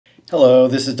Hello,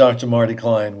 this is Dr. Marty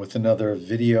Klein with another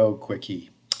video quickie.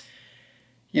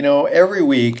 Every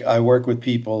week I work with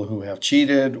people who have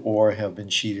cheated or have been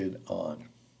cheated on.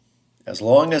 As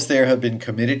long as there have been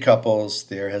committed couples,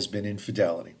 there has been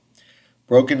infidelity.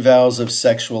 Broken vows of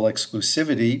sexual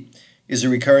exclusivity is a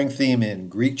recurring theme in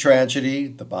Greek tragedy,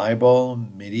 the Bible,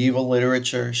 medieval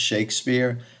literature,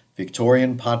 Shakespeare,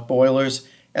 Victorian potboilers,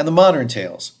 and the modern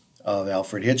tales of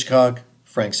Alfred Hitchcock,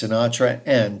 Frank Sinatra,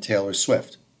 and Taylor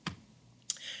Swift.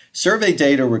 Survey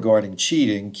data regarding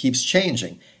cheating keeps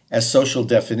changing as social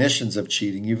definitions of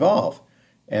cheating evolve,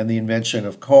 and the invention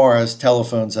of cars,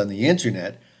 telephones, and the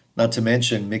internet, not to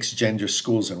mention mixed-gender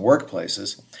schools and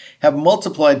workplaces, have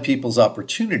multiplied people's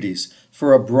opportunities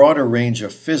for a broader range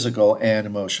of physical and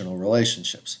emotional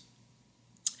relationships.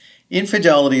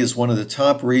 Infidelity is one of the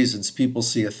top reasons people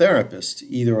see a therapist,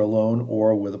 either alone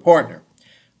or with a partner.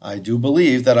 I do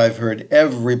believe that I've heard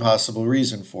every possible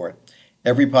reason for it,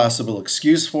 every possible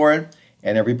excuse for it,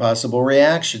 and every possible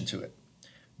reaction to it.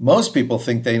 Most people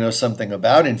think they know something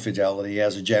about infidelity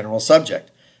as a general subject,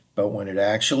 but when it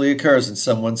actually occurs in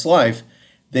someone's life,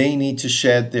 they need to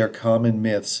shed their common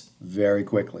myths very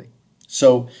quickly.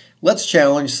 So let's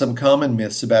challenge some common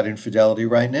myths about infidelity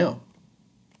right now.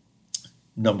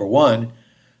 Number one,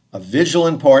 a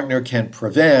vigilant partner can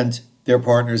prevent their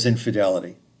partner's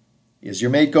infidelity. Is your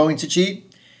mate going to cheat?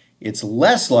 It's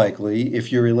less likely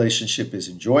if your relationship is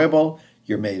enjoyable,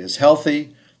 your mate is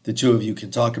healthy, the two of you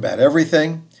can talk about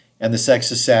everything, and the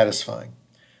sex is satisfying.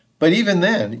 But even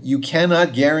then, you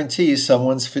cannot guarantee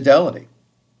someone's fidelity.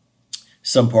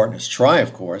 Some partners try,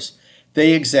 of course.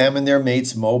 They examine their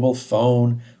mate's mobile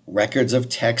phone, records of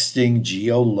texting,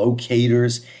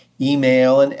 geolocators,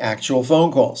 email, and actual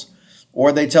phone calls.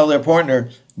 Or they tell their partner,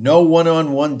 no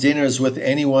one-on-one dinners with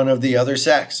anyone of the other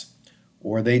sex.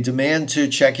 Or they demand to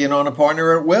check in on a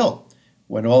partner at will.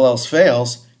 When all else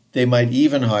fails, they might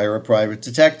even hire a private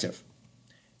detective.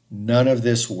 None of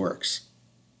this works.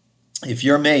 If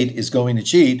your mate is going to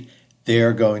cheat,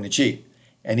 they're going to cheat.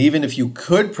 And even if you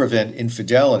could prevent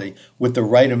infidelity with the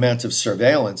right amount of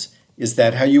surveillance, is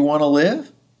that how you want to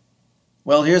live?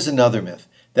 Well, here's another myth,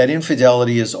 that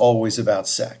infidelity is always about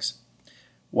sex.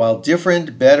 While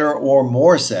different, better, or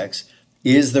more sex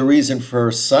is the reason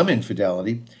for some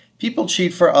infidelity, people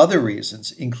cheat for other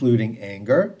reasons, including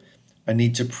anger, a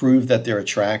need to prove that they're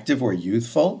attractive or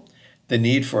youthful, the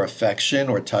need for affection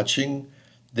or touching,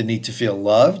 the need to feel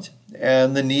loved,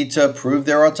 and the need to prove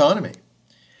their autonomy.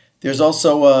 There's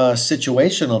also a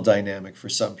situational dynamic for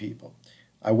some people.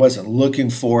 I wasn't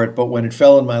looking for it, but when it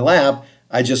fell in my lap,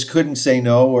 I just couldn't say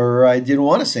no, or I didn't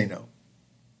want to say no.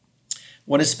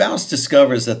 When a spouse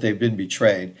discovers that they've been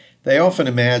betrayed, they often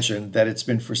imagine that it's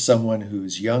been for someone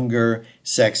who's younger,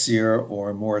 sexier,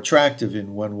 or more attractive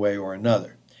in one way or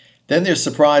another. Then they're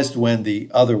surprised when the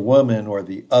other woman or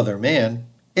the other man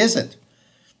isn't.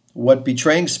 What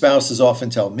betraying spouses often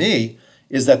tell me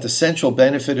is that the central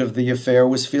benefit of the affair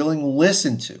was feeling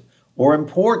listened to, or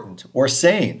important, or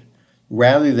sane,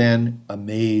 rather than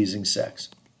amazing sex.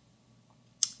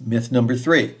 Myth number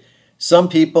 3, some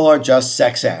people are just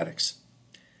sex addicts.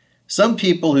 Some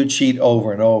people who cheat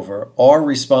over and over are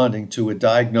responding to a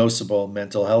diagnosable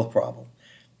mental health problem.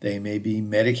 They may be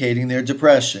medicating their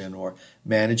depression or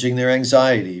managing their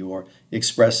anxiety or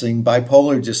expressing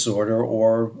bipolar disorder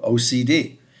or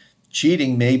OCD.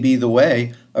 Cheating may be the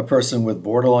way a person with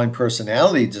borderline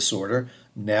personality disorder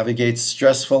navigates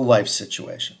stressful life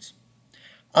situations.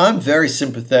 I'm very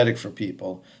sympathetic for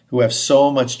people who have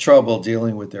so much trouble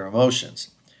dealing with their emotions.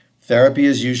 Therapy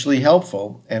is usually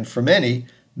helpful, and for many,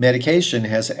 medication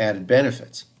has added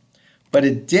benefits. But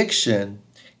addiction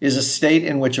is a state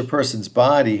in which a person's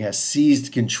body has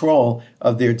seized control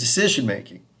of their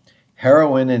decision-making.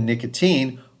 Heroin and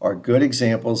nicotine are good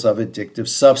examples of addictive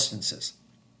substances.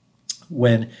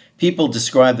 When people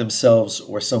describe themselves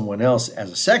or someone else as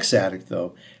a sex addict,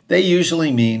 though, they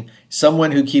usually mean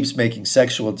someone who keeps making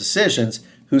sexual decisions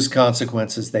whose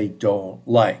consequences they don't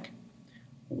like.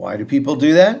 Why do people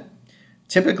do that?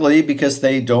 Typically because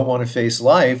they don't want to face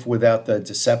life without the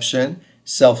deception,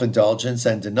 self-indulgence,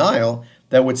 and denial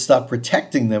that would stop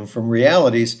protecting them from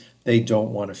realities they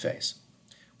don't want to face.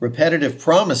 Repetitive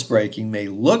promise breaking may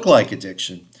look like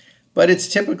addiction, but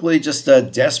it's typically just a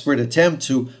desperate attempt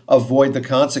to avoid the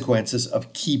consequences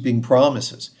of keeping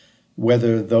promises,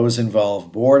 whether those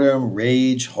involve boredom,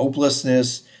 rage,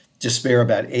 hopelessness, despair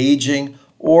about aging,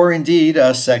 or indeed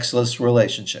a sexless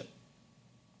relationship.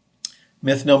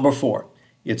 Myth number 4,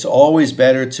 it's always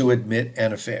better to admit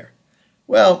an affair.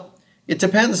 Well, it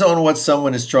depends on what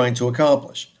someone is trying to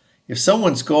accomplish. If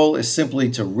someone's goal is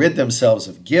simply to rid themselves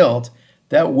of guilt,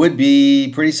 that would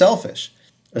be pretty selfish.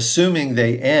 assuming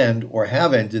they end or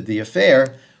have ended the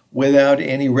affair without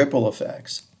any ripple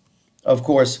effects. Of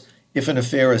course, if an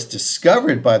affair is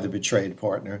discovered by the betrayed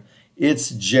partner, it's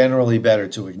generally better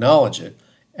to acknowledge it,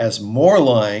 as more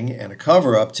lying and a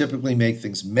cover-up typically make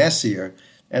things messier,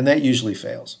 and that usually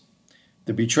fails.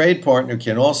 The betrayed partner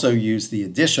can also use the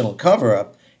additional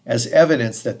cover-up as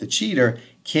evidence that the cheater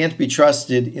can't be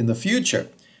trusted in the future,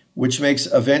 which makes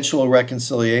eventual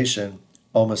reconciliation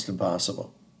almost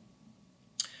impossible.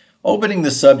 Opening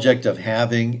the subject of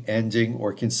having, ending,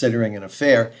 or considering an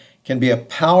affair can be a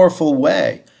powerful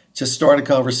way to start a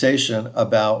conversation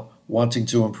about wanting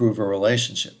to improve a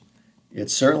relationship. It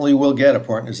certainly will get a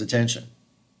partner's attention.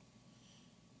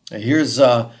 Now, here's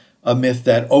a myth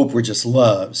that Oprah just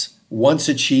loves. Once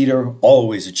a cheater,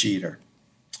 always a cheater.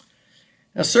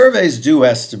 Now, surveys do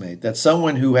estimate that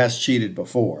someone who has cheated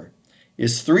before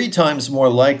is 3 times more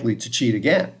likely to cheat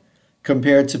again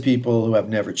compared to people who have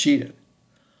never cheated.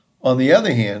 On the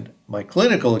other hand, my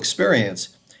clinical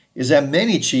experience is that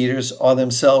many cheaters are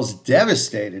themselves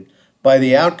devastated by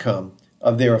the outcome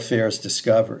of their affair's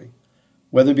discovery.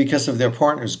 Whether because of their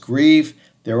partner's grief,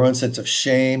 their own sense of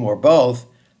shame, or both,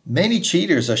 many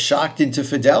cheaters are shocked into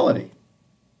fidelity.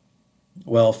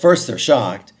 Well, first they're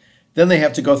shocked, then they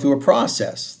have to go through a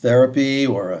process, therapy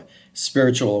or a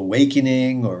spiritual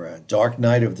awakening or a dark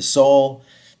night of the soul.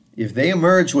 If they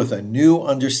emerge with a new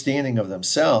understanding of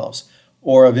themselves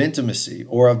or of intimacy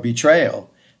or of betrayal,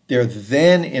 they're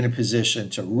then in a position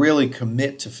to really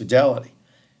commit to fidelity.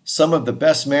 Some of the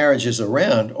best marriages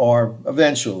around are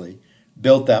eventually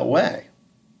built that way.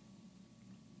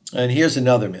 And here's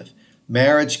another myth.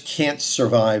 Marriage can't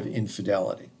survive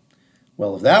infidelity.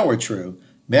 Well, if that were true,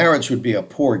 marriage would be a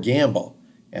poor gamble,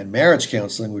 and marriage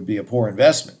counseling would be a poor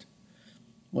investment.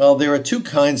 Well, there are 2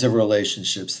 kinds of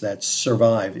relationships that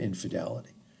survive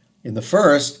infidelity. In the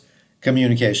first,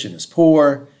 communication is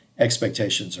poor,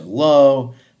 expectations are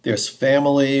low, there's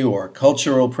family or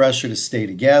cultural pressure to stay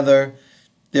together,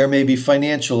 there may be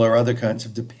financial or other kinds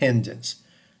of dependence.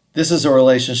 This is a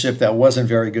relationship that wasn't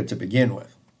very good to begin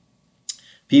with.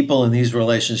 People in these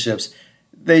relationships,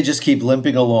 they just keep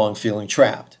limping along feeling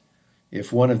trapped.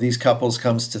 If one of these couples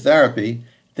comes to therapy,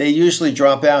 they usually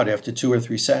drop out after 2 or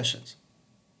 3 sessions.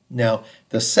 Now,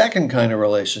 the second kind of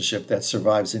relationship that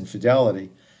survives infidelity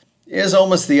is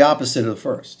almost the opposite of the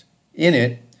first. In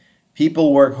it,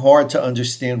 people work hard to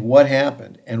understand what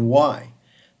happened and why.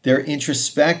 They're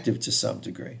introspective to some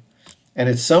degree. And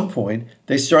at some point,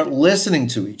 they start listening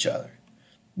to each other.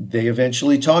 They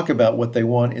eventually talk about what they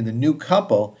want in the new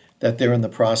couple that they're in the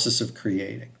process of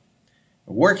creating.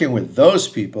 Working with those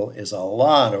people is a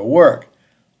lot of work,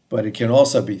 but it can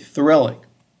also be thrilling.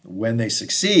 When they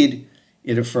succeed,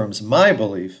 it affirms my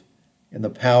belief in the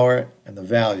power and the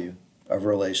value of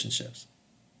relationships.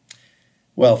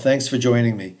 Well, thanks for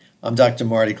joining me. I'm Dr.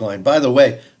 Marty Klein. By the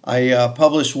way, I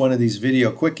publish one of these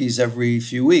video quickies every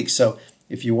few weeks, so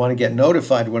if you want to get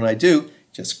notified when I do,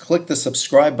 just click the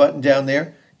subscribe button down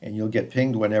there and you'll get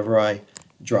pinged whenever I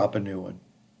drop a new one.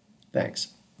 Thanks.